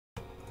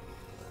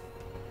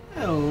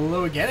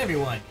Hello again,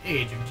 everyone.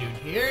 Ageofdune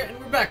here, and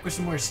we're back with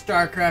some more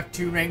Starcraft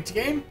 2 ranked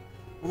game.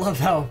 Love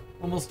how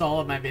almost all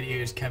of my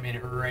videos come in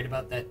right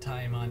about that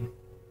time on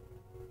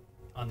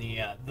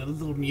the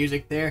little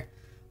music there.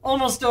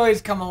 Almost always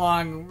come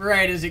along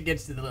right as it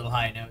gets to the little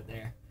high note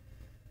there.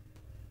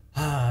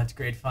 Ah, it's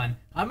great fun.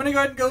 I'm gonna go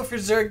ahead and go for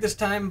Zerg this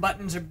time.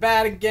 Buttons are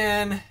bad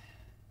again.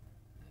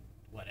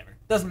 Whatever,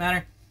 doesn't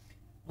matter.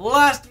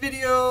 Last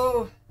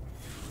video.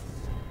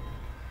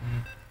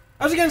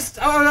 I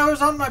was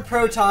on my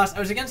pro toss. I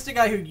was against a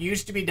guy who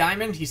used to be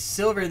diamond. He's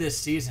silver this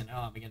season.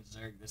 Oh, I'm against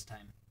Zerg this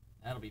time.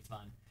 That'll be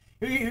fun.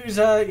 He was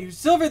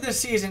silver this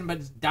season,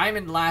 but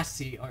diamond last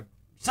season, or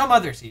some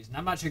other season.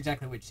 I'm not sure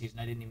exactly which season.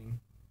 I didn't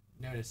even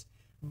notice.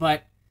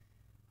 But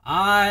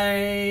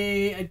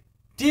I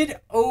did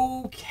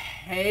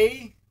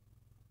okay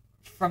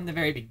from the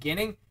very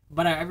beginning,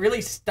 but I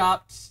really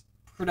stopped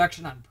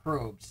production on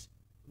probes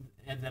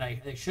that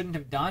I shouldn't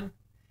have done.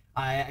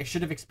 I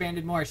should have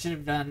expanded more. I should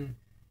have done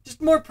just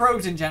more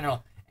probes in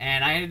general,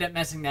 and I ended up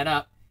messing that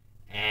up,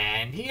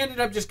 and he ended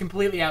up just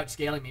completely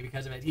outscaling me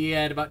because of it. He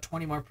had about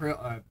 20 more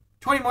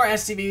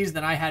SCVs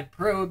than I had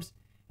probes,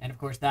 and of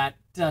course that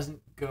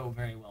doesn't go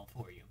very well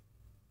for you.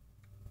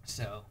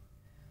 So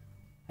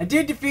I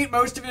did defeat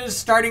most of his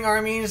starting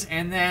armies,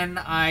 and then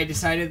I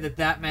decided that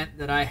that meant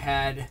that I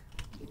had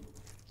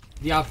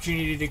the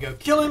opportunity to go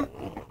kill him.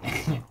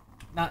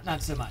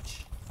 Not so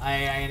much. I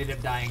ended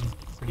up dying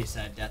a pretty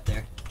sad death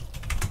there.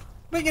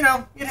 But you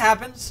know, it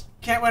happens.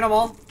 Can't win them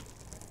all.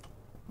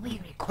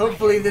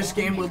 Hopefully this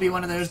game will be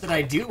one of those that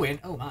I do win.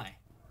 Oh my.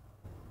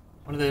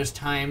 One of those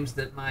times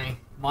that my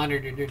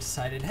monitor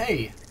decided,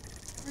 hey,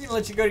 we're gonna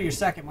let you go to your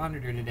second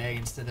monitor today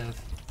instead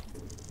of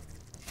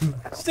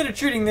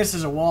treating this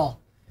as a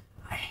wall.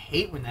 I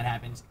hate when that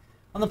happens.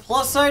 On the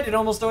plus side, it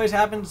almost always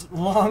happens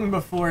long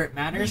before it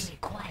matters,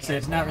 so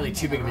it's not really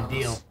too big of a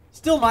deal.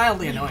 Still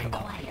mildly annoying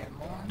though.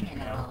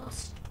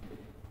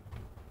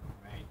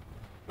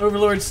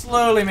 Overlord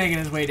slowly making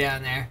his way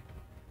down there.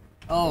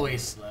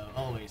 Always slow,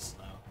 always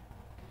slow.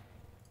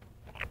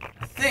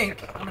 I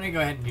think I'm gonna go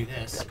ahead and do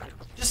this.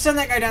 Just send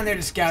that guy down there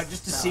to scout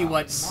just to see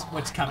what's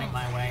coming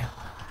my way.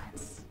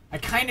 I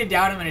kinda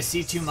doubt I'm gonna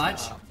see too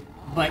much,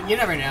 but you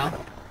never know.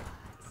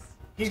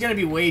 He's gonna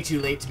be way too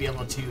late to be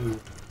able to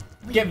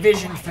get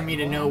vision for me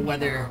to know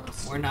whether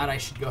or not I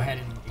should go ahead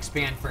and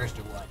expand first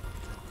or what.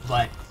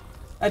 But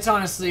that's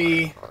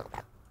honestly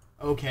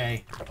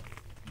okay.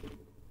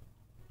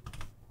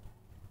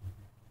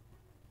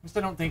 I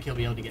don't think he'll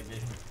be able to get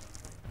vision.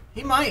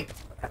 He might.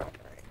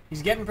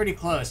 He's getting pretty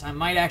close. I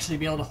might actually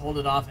be able to hold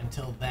it off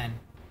until then.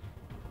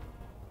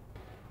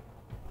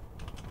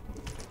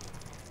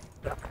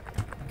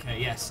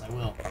 Okay, yes, I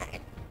will.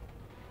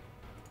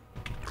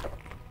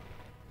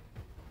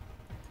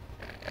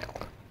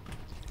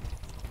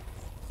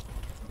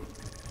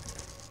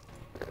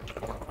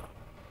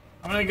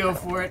 I'm gonna go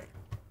for it.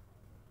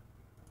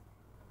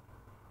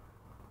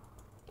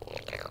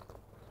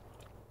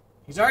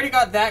 He's already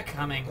got that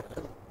coming.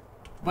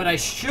 But I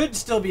should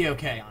still be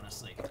okay,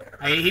 honestly.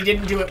 He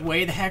didn't do it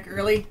way the heck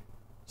early,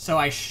 so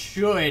I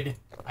should,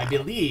 I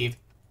believe,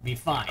 be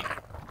fine.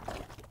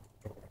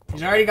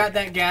 He's already got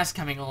that gas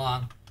coming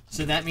along,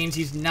 so that means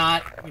he's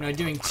not, you know,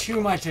 doing too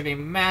much of a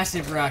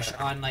massive rush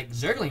on, like,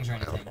 Zerglings or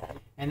anything.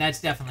 And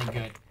that's definitely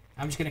good.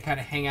 I'm just gonna kind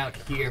of hang out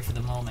here for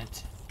the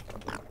moment.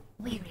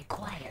 We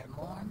require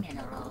more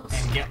minerals.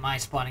 And get my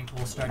spawning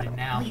pool started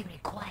now. We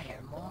require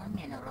more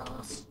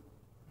minerals.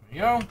 There we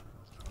go.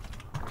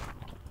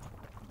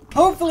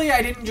 Hopefully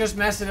I didn't just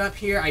mess it up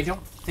here. I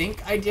don't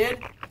think I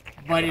did,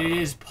 but it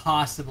is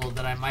possible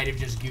that I might have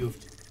just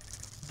goofed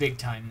big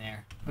time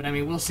there. But I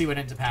mean, we'll see what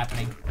ends up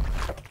happening.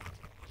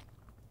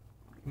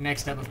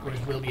 Next up, of course,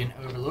 will be an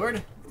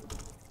Overlord.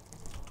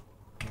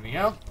 Here we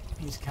go.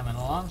 He's coming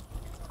along.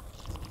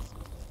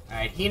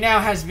 Alright, he now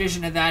has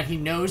vision of that. He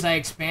knows I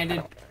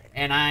expanded,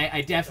 and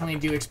I definitely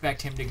do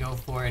expect him to go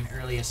for an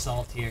early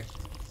assault here.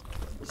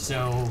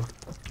 So,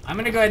 I'm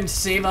going to go ahead and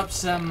save up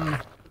some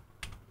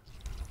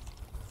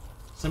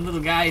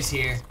little guys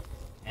here,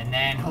 and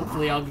then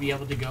hopefully I'll be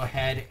able to go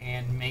ahead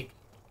and make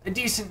a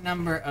decent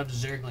number of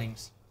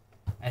Zerglings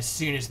as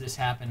soon as this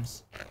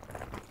happens.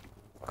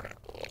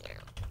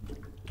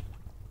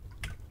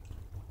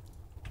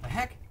 The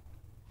heck?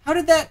 How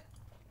did that...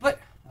 What?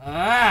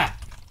 Ah!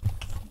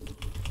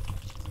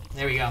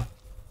 There we go.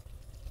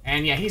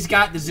 And yeah, he's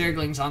got the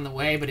Zerglings on the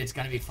way, but it's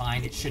gonna be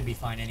fine. It should be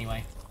fine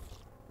anyway.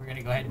 We're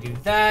gonna go ahead and do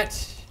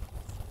that.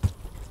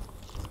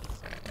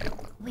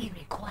 We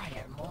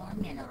require more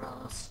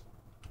minerals.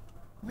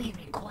 We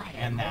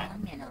require more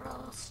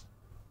minerals.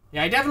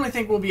 Yeah, I definitely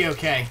think we'll be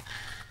okay.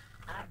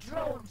 Our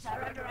drones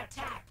are under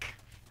attack.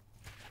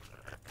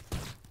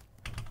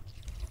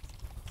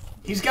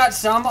 He's got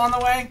some on the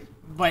way,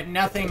 but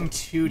nothing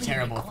too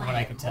terrible from what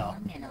I can tell.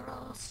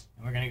 Minerals.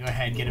 And we're gonna go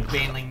ahead and get a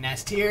Baneling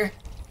nest here.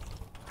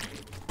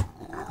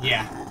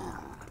 Yeah.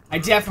 I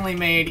definitely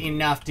made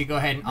enough to go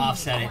ahead and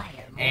offset it.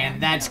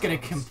 And that's gonna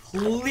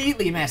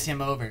completely mess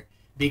him over.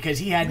 Because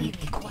he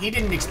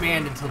didn't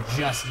expand until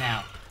just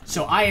now.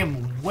 So I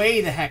am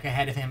way the heck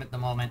ahead of him at the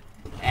moment.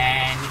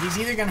 And he's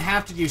either going to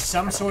have to do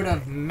some sort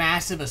of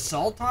massive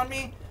assault on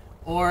me,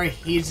 or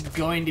he's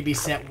going to be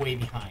set way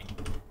behind.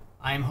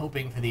 I'm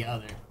hoping for the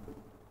other.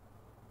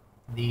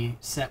 The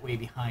set way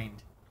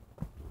behind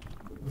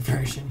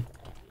version.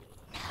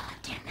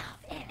 Not enough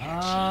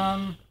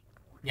energy.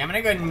 Yeah, I'm going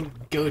to go ahead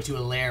and go to a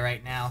lair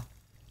right now.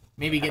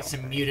 Maybe get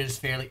some mutas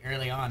fairly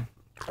early on.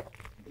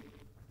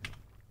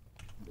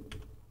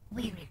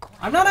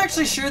 I'm not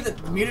actually sure that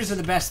mutas are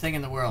the best thing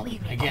in the world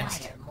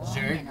against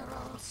Zerg.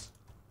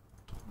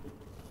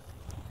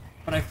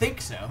 But I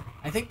think so.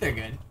 I think they're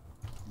good.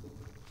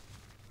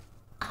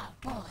 Our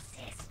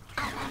forces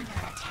are under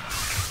attack.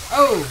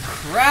 Oh,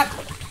 crap!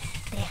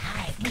 The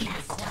hive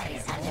ministry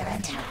is under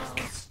attack.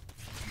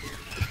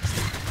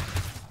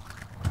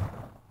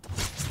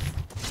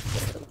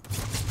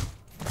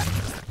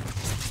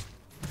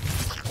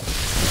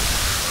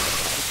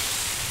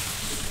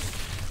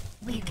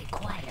 We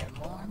require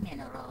more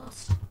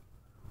minerals.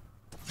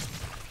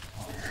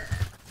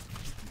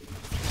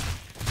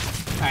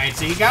 Alright,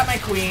 so you got my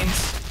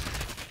queens.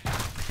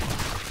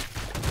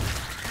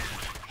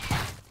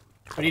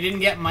 But he didn't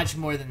get much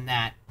more than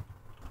that.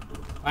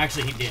 Well,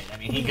 actually, he did. I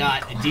mean, he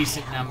got a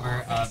decent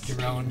number of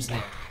drones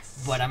there.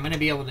 But I'm going to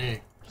be able to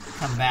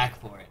come back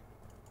for it.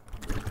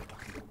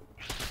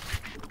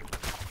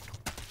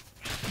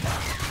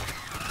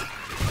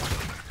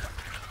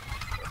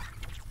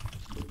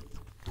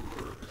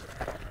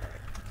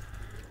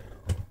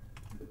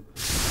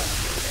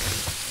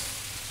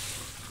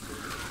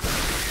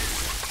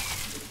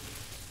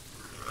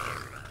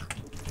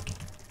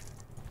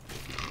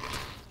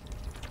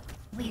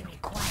 We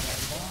require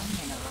more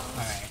minerals.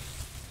 Alright.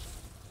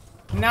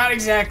 Not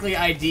exactly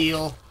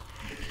ideal,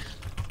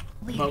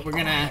 but we're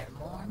gonna...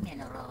 more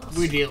minerals.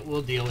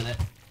 We'll deal with it.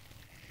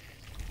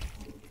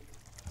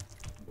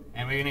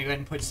 And we're gonna go ahead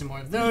and put some more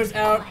of those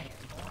out.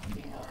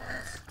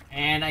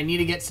 And I need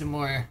to get some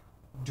more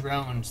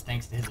drones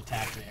thanks to his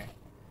attack there.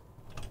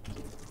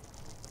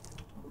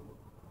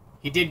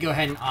 He did go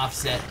ahead and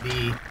offset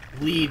the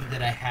lead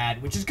that I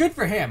had, which is good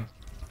for him.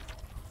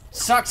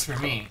 Sucks for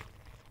me,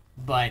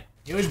 but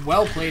it was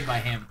well played by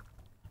him.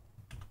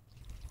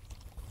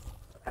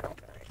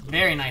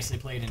 Very nicely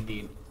played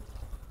indeed.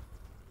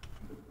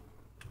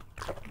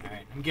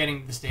 Alright, I'm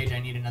getting to the stage I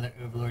need another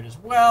Overlord as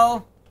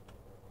well.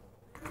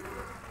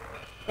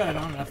 But I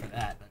don't have enough for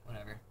that, but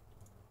whatever.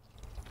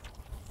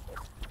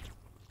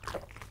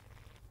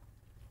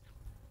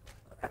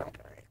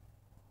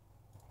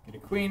 Get a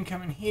queen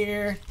coming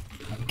here.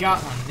 I've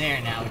got one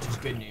there now, which is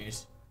good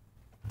news.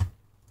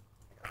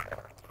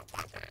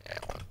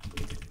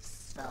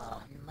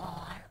 Spawn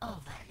more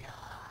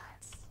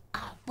overlords.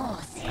 Our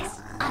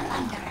forces are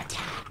under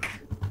attack.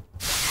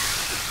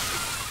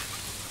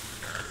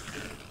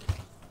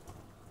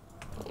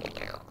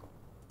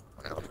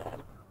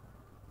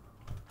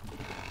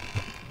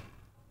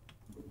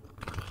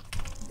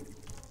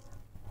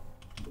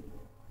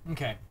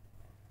 Okay.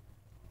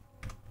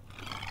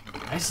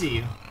 I see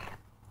you.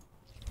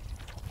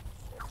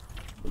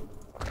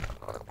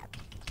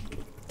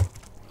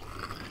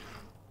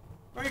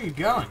 Where are you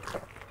going?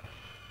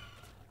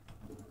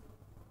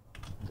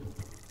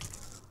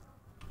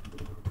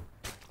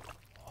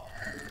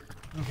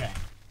 Okay.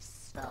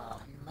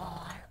 Spawn more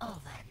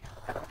overlords.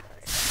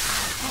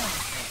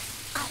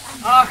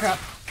 Oh, crap.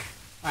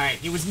 Alright,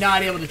 he was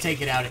not able to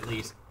take it out at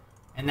least.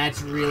 And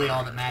that's really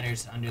all that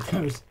matters under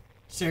those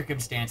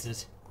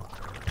circumstances.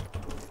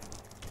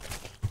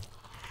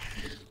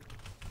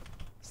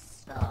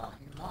 Spawn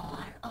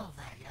more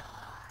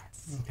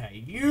overlords.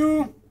 Okay,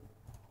 you...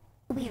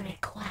 We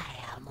require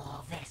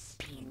more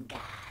Vespine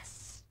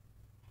gas.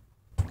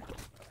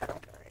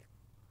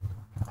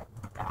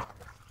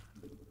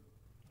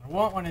 I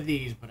want one of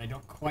these, but I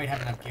don't quite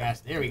have enough gas.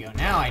 There we go.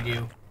 Now I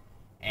do.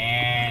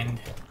 And...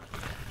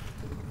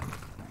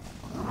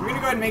 we're gonna go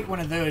ahead and make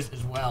one of those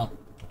as well.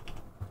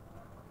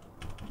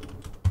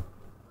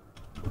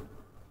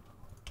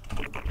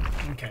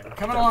 Okay, we're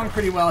coming along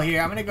pretty well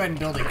here. I'm gonna go ahead and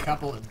build a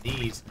couple of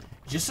these.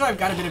 Just so I've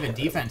got a bit of a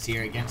defense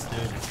here against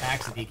those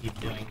attacks that he keeps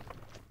doing.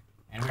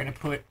 And we're gonna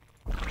put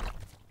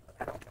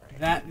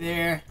that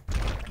there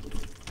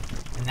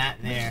and that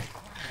there.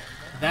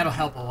 That'll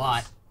help a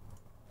lot.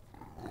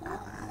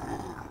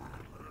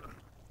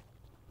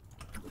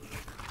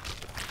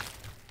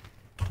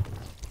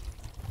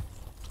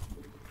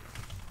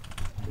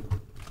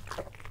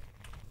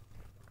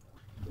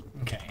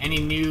 Okay, any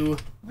new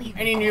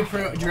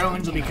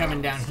drones will be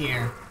coming down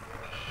here,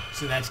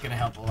 so that's gonna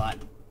help a lot.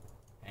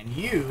 And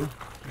you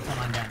can come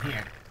on down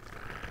here.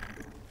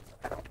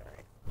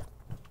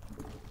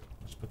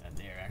 Just put that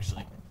there,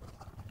 actually.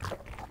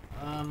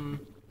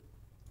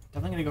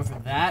 Definitely gonna go for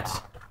that,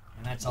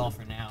 and that's all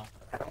for now.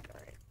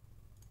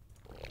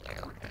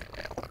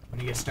 When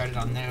you get started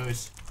on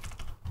those.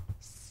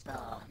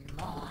 Spawn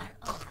more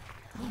overlords.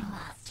 We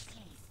must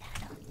place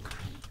that on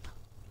creep.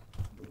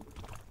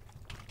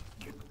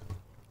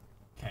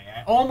 Okay,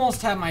 I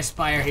almost have my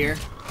spire here.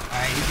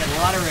 Alright, he's got a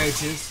lot of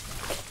roaches.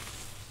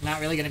 Not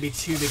really gonna be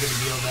too big of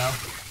a deal, though.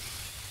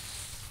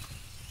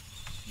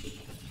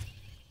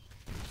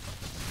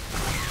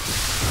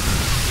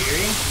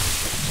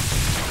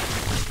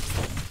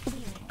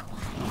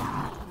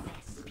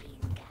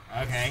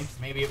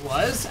 Maybe it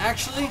was,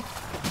 actually.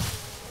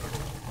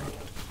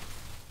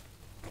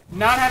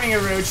 Not having a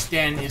roach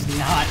den is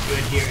not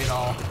good here at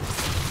all.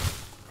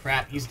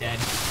 Crap, he's dead.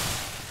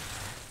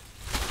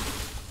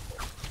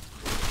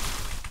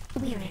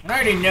 And I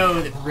already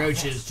know that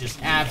roaches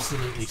just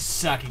absolutely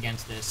suck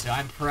against this, so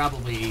I'm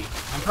probably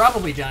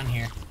done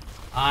here.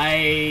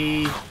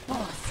 Our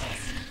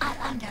forces are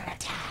under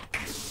attack.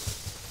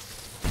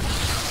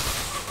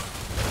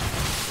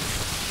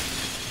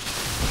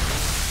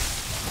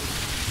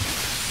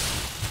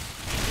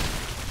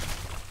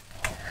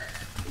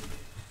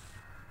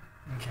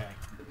 Okay.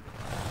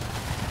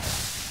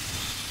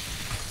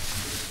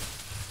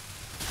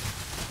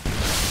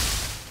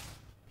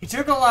 He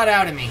took a lot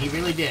out of me, he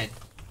really did.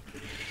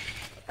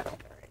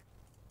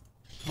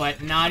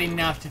 But not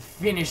enough to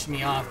finish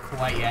me off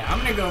quite yet. I'm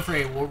gonna go for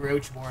a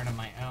roach warren of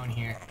my own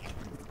here.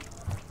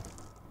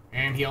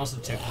 And he also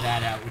took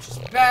that out, which is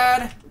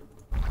bad.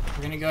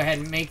 We're gonna go ahead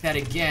and make that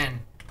again.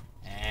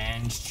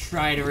 And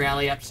try to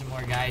rally up some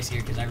more guys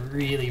here, because I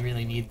really,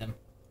 really need them.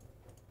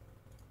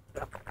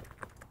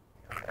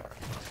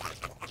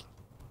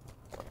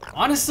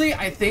 Honestly,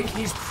 I think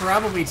he's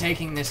probably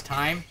taking this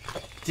time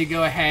to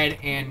go ahead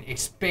and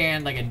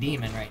expand like a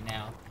demon right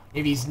now.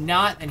 If he's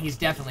not, then he's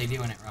definitely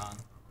doing it wrong.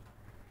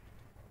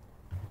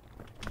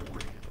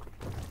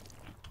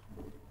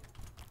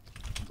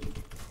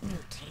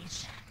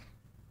 Mutation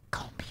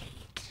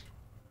complete.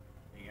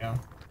 There you go.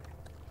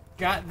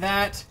 Got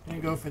that. I'm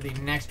gonna go for the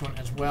next one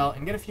as well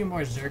and get a few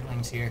more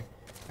zerglings here.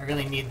 I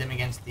really need them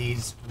against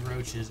these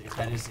roaches, if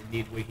that is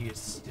indeed what he is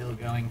still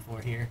going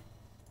for here.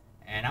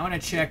 And I want to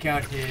check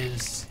out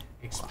his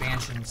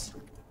expansions.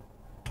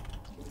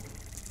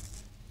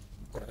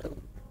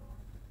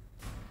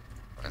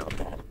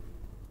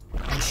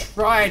 And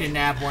try to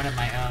nab one of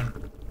my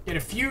own. Get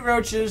a few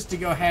roaches to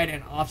go ahead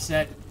and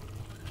offset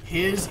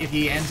his if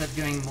he ends up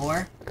doing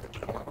more.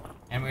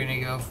 And we're going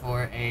to go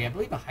for a, I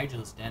believe, a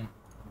Hydralis Den.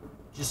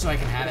 Just so I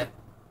can have it.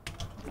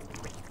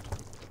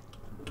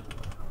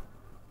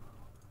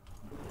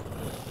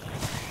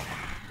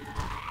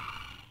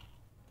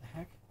 The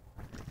heck?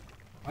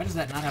 Why does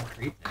that not have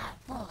creep there? Our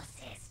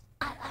forces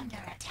are under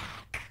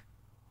attack.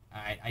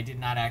 Alright, I did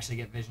not actually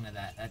get vision of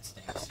that. That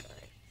stinks.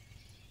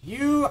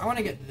 You, I want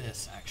to get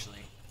this,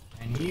 actually.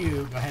 And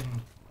you, go ahead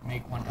and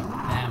make one of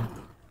them.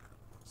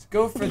 Let's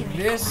go for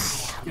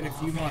this. Get a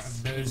few more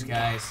of those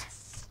guys.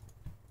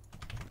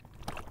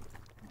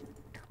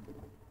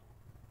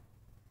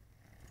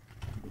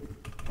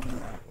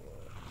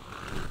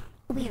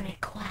 We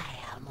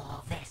require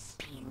more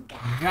Vespine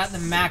gas. We've got the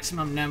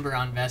maximum number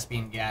on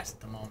Vespine gas at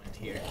the moment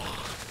here.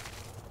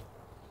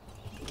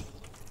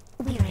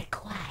 We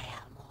require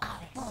more.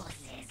 Our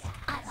forces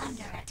are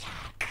under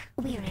attack.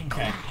 We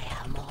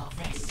require more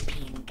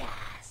Vespine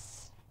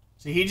gas.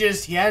 So he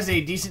has a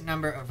decent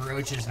number of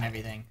roaches and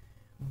everything.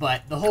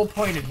 But the whole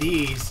point of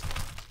these,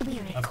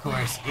 of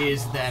course,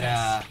 is that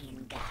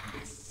Vespine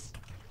gas.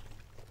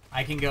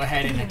 I can go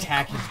ahead and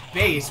attack his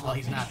base while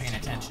he's not paying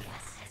attention.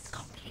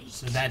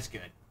 So that's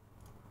good.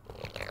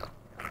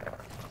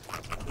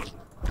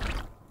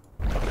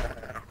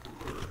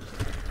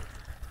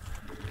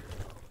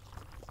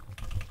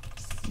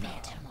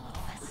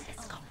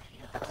 Metamorphosis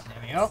complete.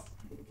 There we go.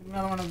 Get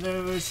another one of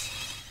those.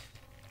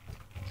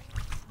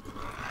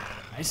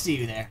 I see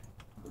you there.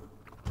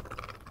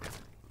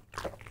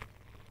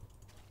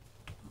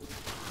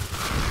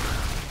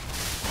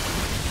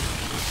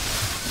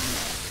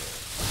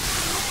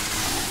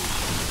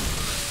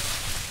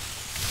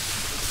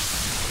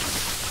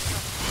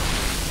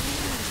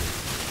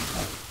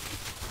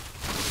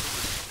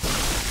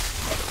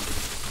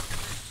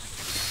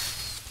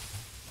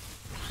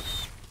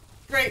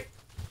 Great.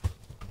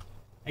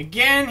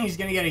 Again, he's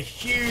gonna get a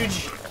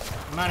huge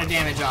amount of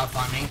damage off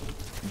on me.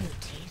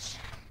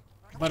 Mutation.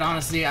 But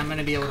honestly, I'm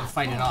gonna be able to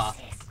fight it off.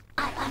 Forces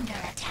are under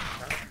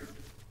attack.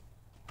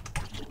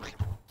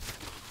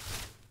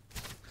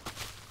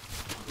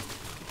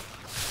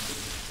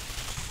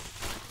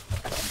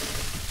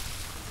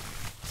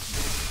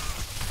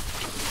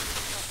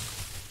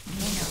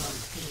 Mineral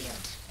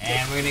field.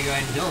 And we're gonna go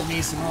ahead and build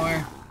me some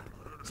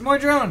more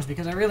drones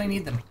because I really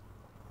need them.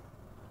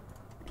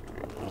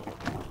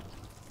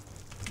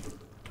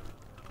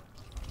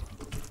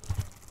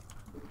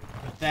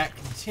 Get that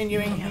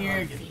continuing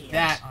here, get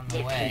that on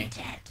the way.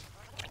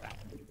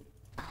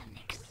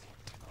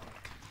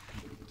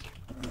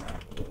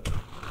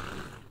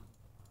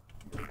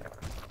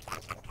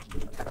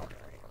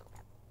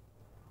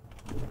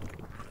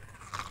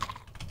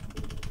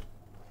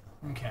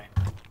 Okay.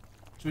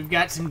 So we've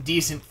got some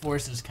decent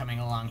forces coming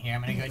along here. I'm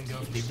gonna go ahead and go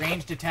for the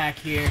ranged attack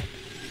here.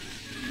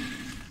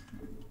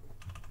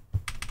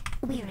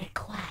 We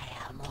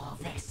require more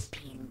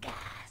Vespine gas.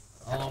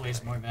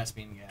 Always more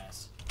Vespine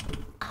gas.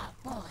 Our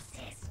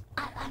forces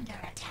are under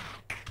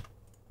attack.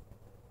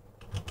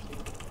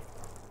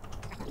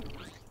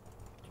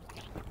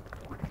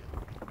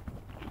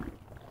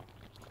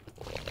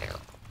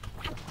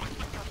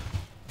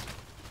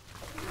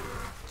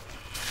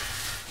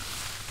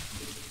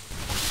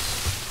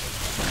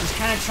 Just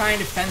kind of trying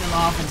to fend them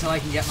off until I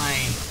can get my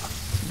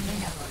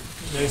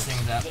those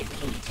things up.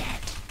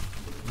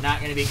 Not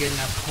going to be good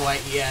enough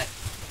quite yet.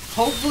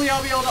 Hopefully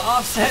I'll be able to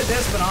offset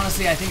this, but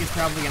honestly I think it's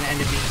probably going to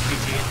end up being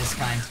GG in this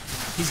kind.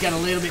 He's got a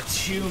little bit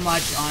too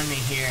much on me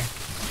here.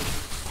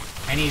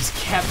 And he's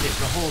kept it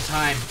the whole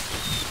time.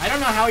 I don't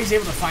know how he's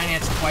able to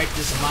finance quite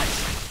this much.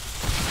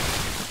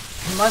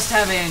 He must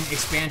have an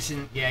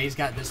expansion. Yeah, he's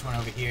got this one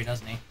over here,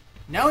 doesn't he?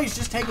 No, he's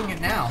just taking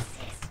it now.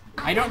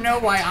 I don't know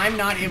why I'm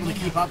not able to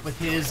keep up with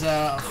his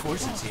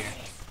forces here.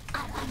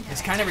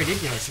 It's kind of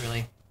ridiculous,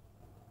 really.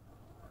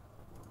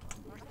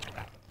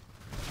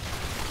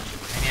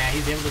 And yeah,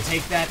 he's able to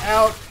take that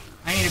out.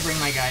 I need to bring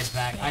my guys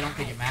back. I don't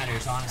think it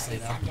matters, honestly,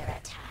 though.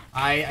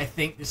 I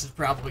think this is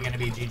probably going to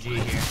be GG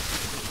here.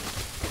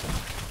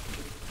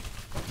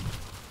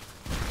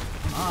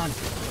 Come on.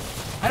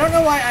 I don't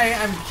know why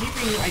I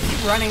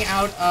keep running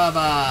out of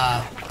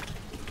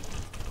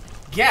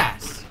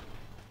gas.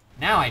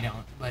 Now I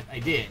don't, but I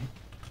did.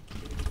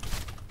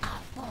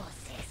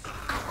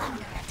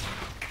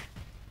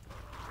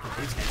 Put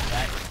these guys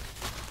back.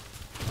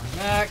 Going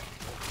back.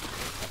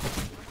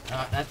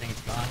 Oh, that thing's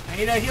gone. I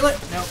need to heal it.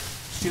 Nope,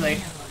 it's too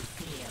late.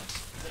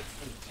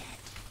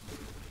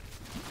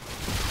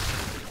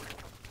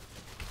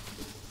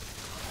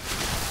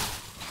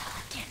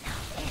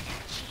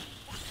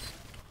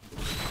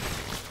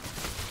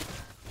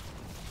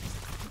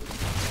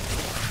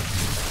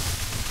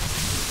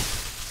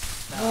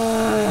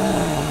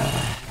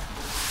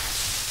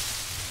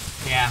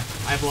 Yeah,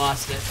 I've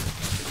lost it.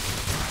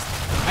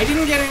 I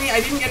didn't get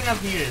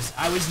enough mutas.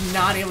 I was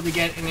not able to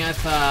get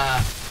enough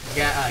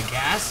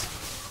gas.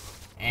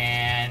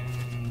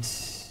 And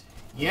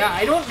yeah,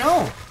 I don't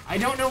know. I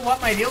don't know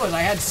what my deal was.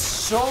 I had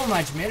so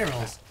much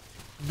minerals.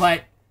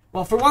 But,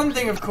 well, for one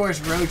thing, of course,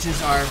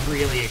 roaches are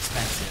really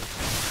expensive.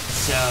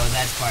 So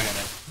that's part of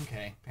it.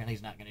 Okay, apparently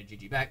he's not going to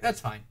GG back. That's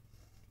fine.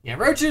 Yeah,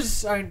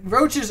 roaches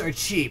are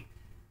cheap.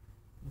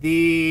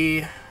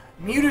 The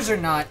mutas are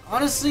not.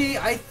 Honestly,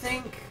 I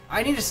think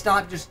I need to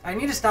stop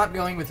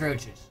going with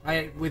roaches.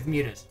 With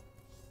mutas.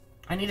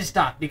 I need to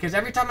stop because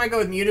every time I go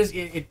with mutas,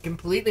 it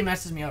completely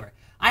messes me over.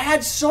 I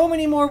had so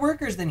many more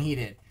workers than he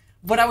did,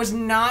 but I was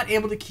not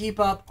able to keep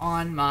up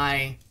on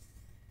my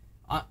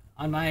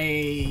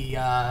army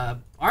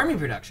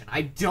production.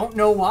 I don't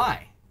know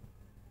why.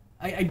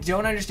 I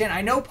don't understand.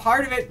 I know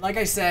part of it, like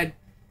I said,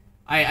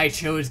 I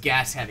chose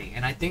gas heavy,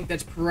 and I think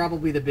that's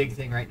probably the big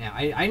thing right now.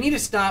 I need to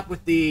stop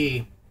with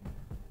the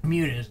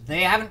mutas.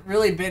 They haven't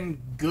really been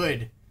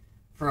good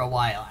for a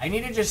while. I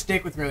need to just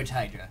stick with Roach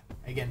Hydra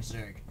against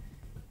Zerg.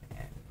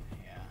 And,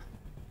 yeah.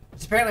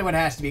 It's apparently what it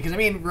has to be, because, I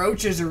mean,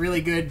 roaches are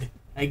really good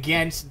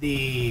against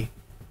banelings,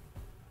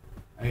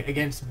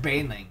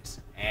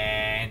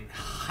 and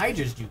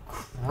hydras do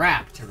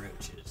crap to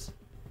roaches.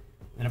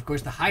 And, of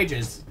course, the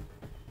hydras...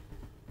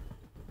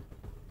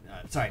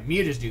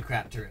 mutas do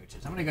crap to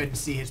roaches. I'm gonna go ahead and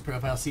see his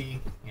profile. See,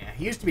 yeah,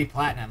 he used to be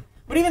platinum,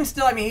 but even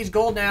still, I mean, he's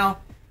gold now.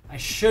 I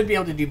should be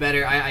able to do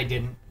better. I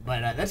didn't,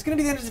 but that's gonna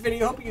be the end of this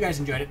video. Hope you guys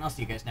enjoyed it, and I'll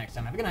see you guys next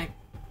time. Have a good night.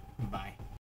 Bye.